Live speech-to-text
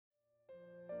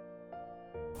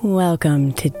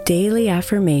Welcome to Daily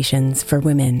Affirmations for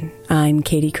Women. I'm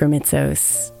Katie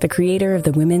Kremitzos, the creator of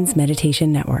the Women's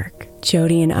Meditation Network.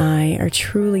 Jody and I are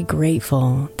truly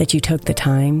grateful that you took the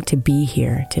time to be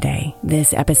here today.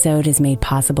 This episode is made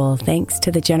possible thanks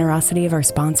to the generosity of our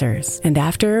sponsors. And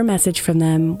after a message from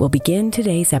them, we'll begin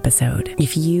today's episode.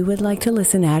 If you would like to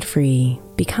listen ad-free,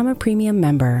 become a premium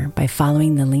member by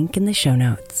following the link in the show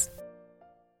notes.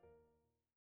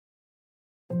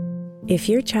 If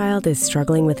your child is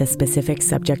struggling with a specific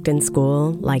subject in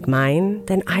school, like mine,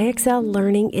 then IXL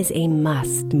learning is a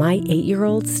must. My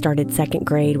 8-year-old started second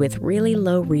grade with really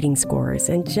low reading scores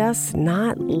and just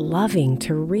not loving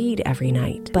to read every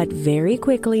night. But very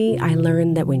quickly, I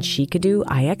learned that when she could do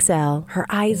IXL, her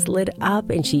eyes lit up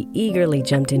and she eagerly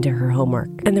jumped into her homework.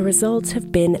 And the results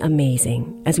have been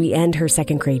amazing. As we end her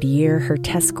second grade year, her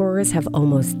test scores have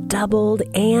almost doubled,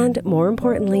 and more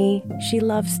importantly, she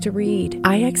loves to read.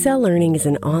 IXL Learning is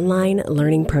an online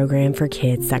learning program for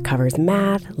kids that covers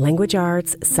math, language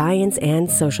arts, science, and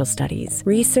social studies.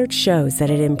 Research shows that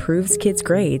it improves kids'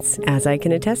 grades, as I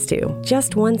can attest to.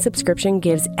 Just one subscription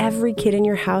gives every kid in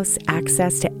your house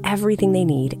access to everything they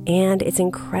need, and it's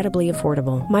incredibly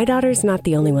affordable. My daughter's not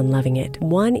the only one loving it.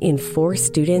 1 in 4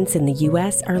 students in the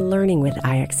U.S. are learning with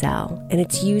IXL, and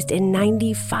it's used in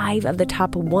 95 of the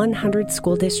top 100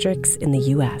 school districts in the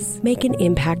U.S. Make an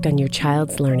impact on your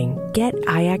child's learning. Get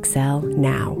IXL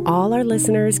now. All our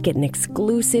listeners get an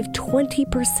exclusive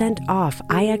 20% off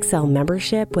IXL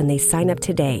membership when they sign up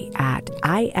today at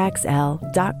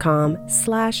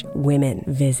IXL.com/women.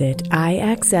 Visit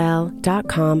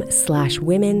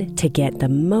IXL.com/women to get the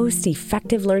most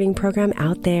effective learning program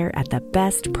out there at the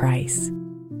best price.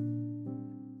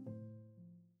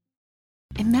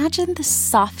 Imagine the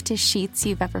softest sheets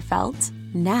you've ever felt.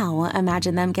 Now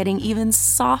imagine them getting even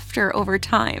softer over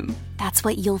time. That's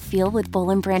what you'll feel with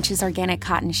Boll & Branch's organic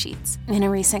cotton sheets. In a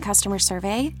recent customer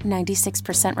survey,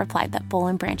 96% replied that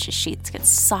Boll & Branch's sheets get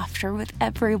softer with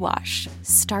every wash.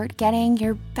 Start getting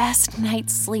your best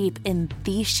night's sleep in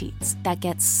these sheets that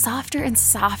get softer and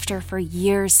softer for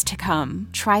years to come.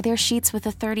 Try their sheets with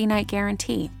a 30-night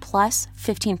guarantee, plus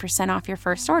 15% off your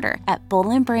first order at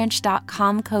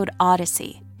bollandbranch.com code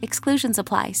ODYSSEY. Exclusions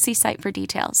apply. See site for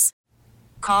details.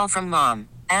 Call from mom.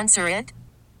 Answer it.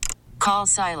 Call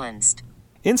silenced.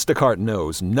 Instacart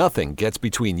knows nothing gets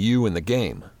between you and the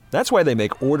game. That's why they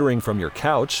make ordering from your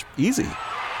couch easy.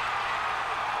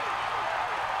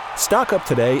 Stock up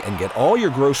today and get all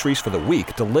your groceries for the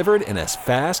week delivered in as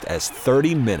fast as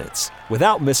 30 minutes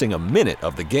without missing a minute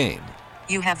of the game.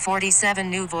 You have 47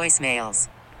 new voicemails.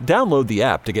 Download the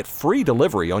app to get free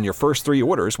delivery on your first 3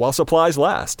 orders while supplies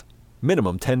last.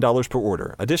 Minimum $10 per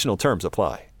order. Additional terms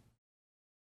apply.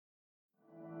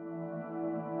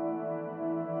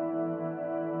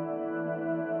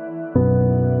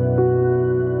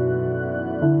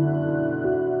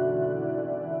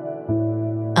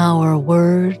 Our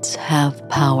words have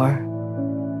power.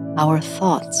 Our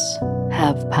thoughts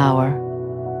have power.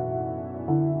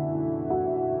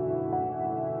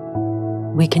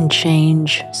 We can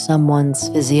change someone's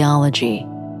physiology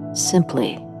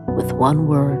simply with one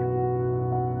word.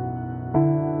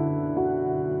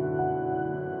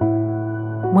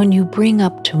 When you bring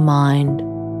up to mind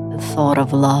the thought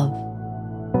of love,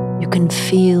 you can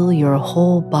feel your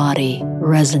whole body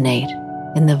resonate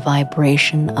in the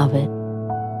vibration of it.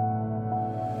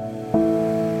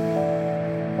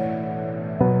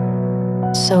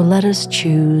 So let us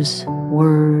choose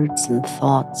words and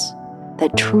thoughts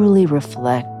that truly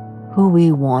reflect who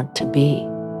we want to be,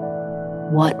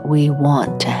 what we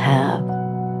want to have.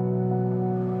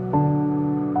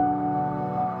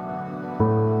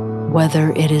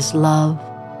 Whether it is love,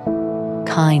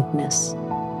 kindness,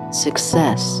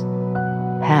 success,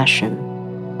 passion.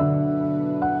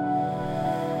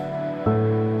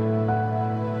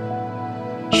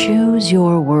 Choose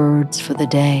your words for the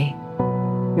day,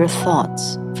 your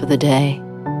thoughts for the day,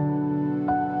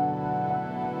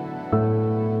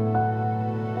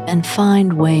 and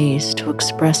find ways to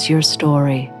express your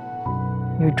story,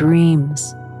 your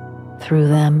dreams, through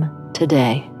them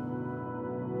today.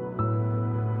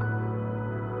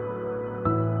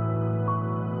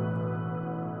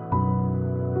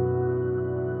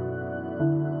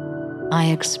 I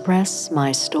express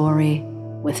my story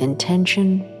with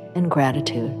intention and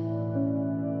gratitude.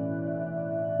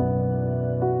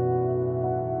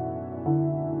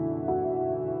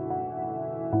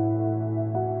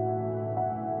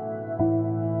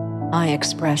 I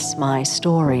express my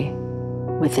story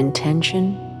with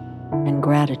intention and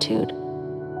gratitude.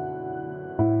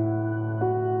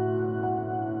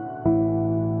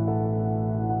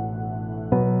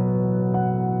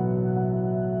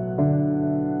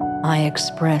 I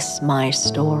express my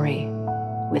story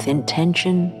with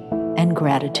intention and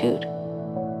gratitude.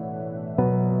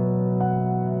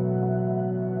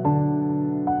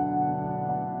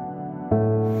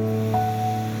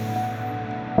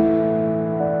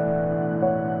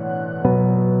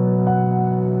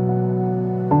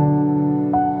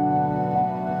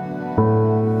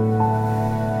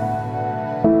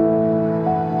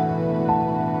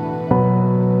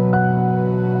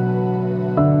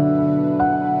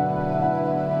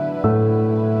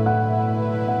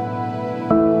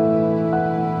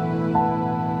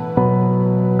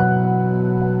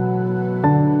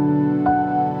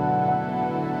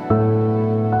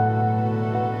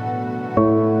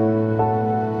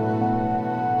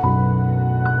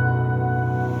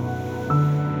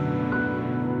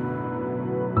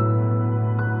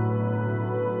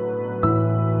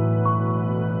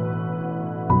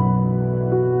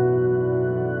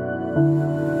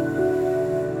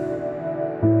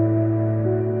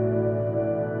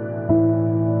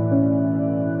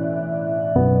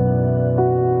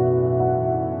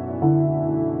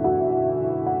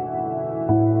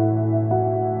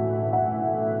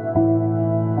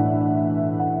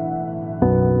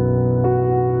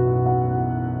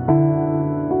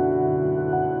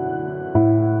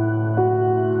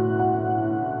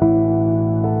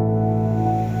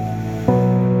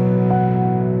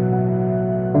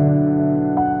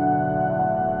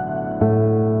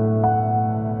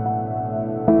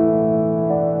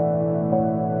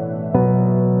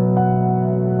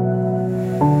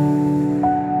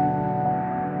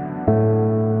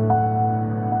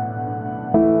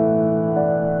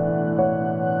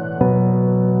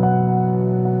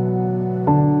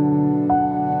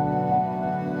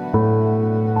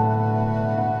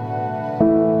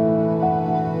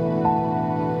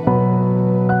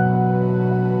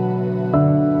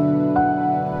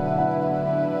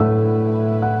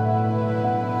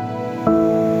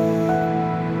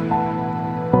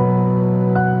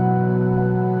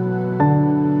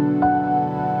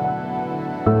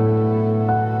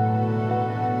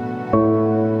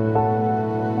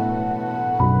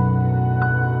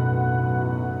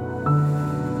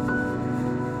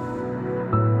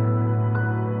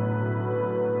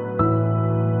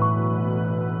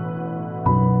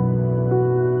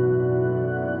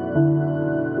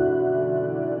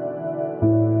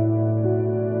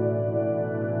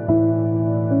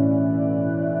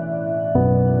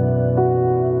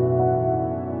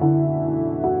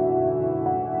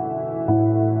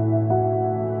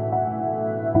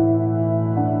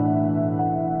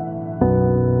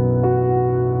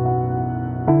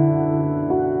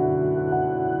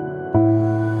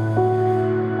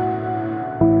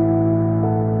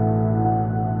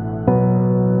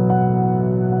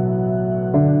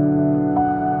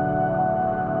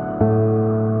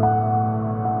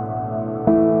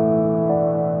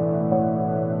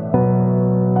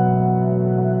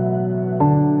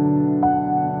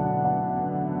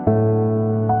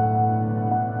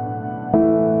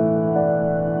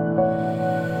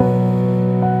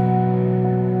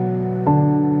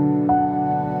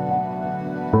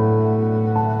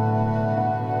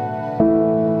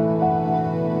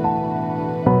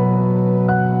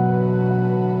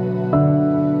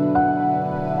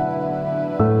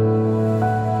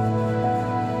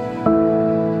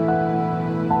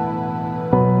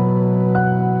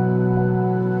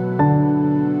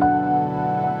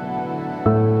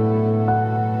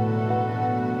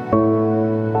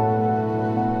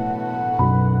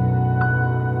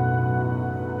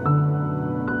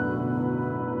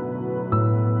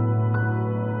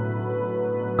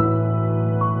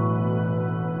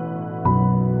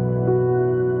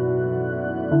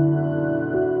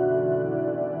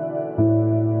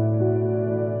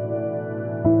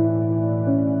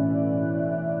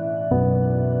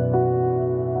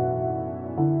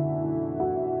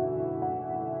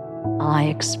 I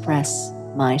express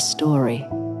my story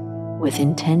with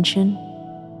intention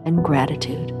and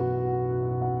gratitude.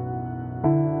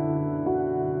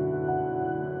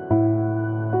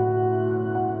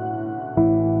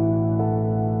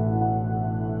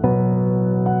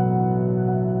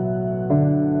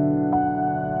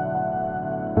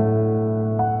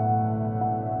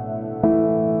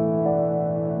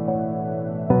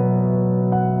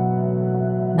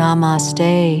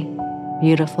 Namaste,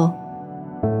 beautiful.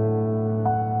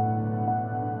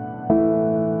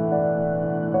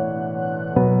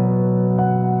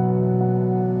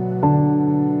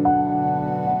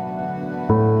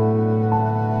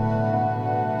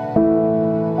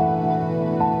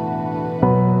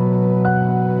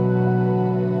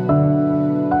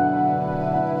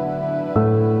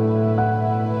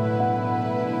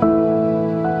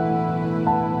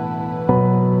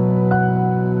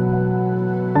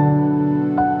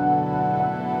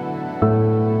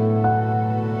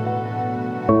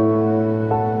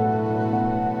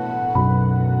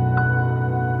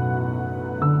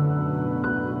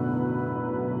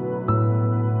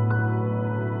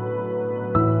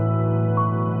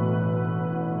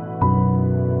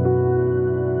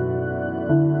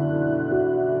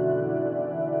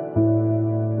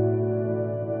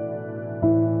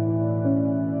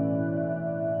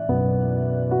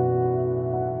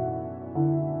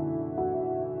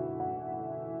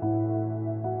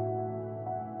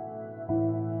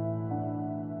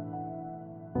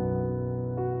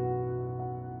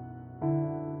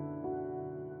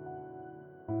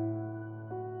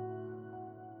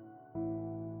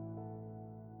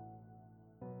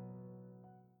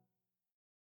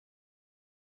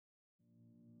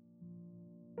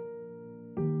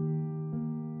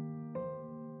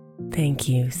 Thank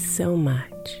you so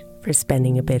much for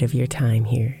spending a bit of your time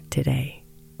here today.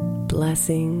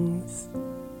 Blessings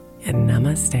and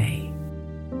namaste.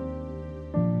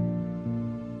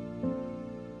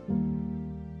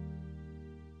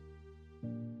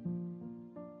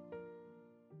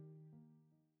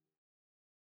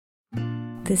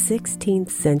 The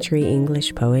 16th century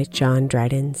English poet John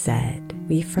Dryden said,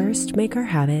 "We first make our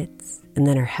habits, and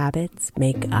then our habits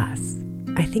make us."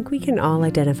 I think we can all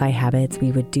identify habits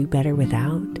we would do better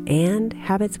without, and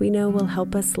habits we know will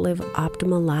help us live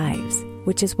optimal lives,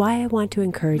 which is why I want to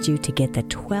encourage you to get the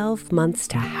 12 Months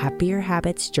to Happier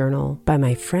Habits journal by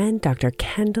my friend Dr.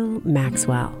 Kendall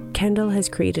Maxwell. Kendall has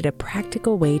created a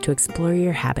practical way to explore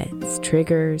your habits,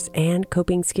 triggers, and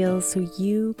coping skills so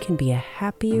you can be a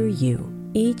happier you.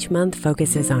 Each month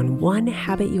focuses on one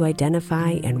habit you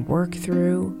identify and work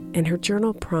through, and her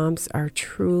journal prompts are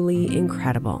truly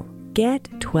incredible. Get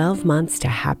 12 Months to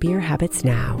Happier Habits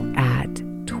now at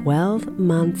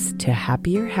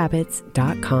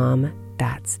 12monthstohappierhabits.com.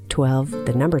 That's 12,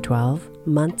 the number 12,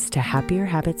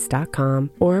 monthstohappierhabits.com,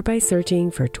 or by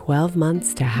searching for 12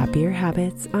 Months to Happier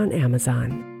Habits on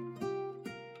Amazon.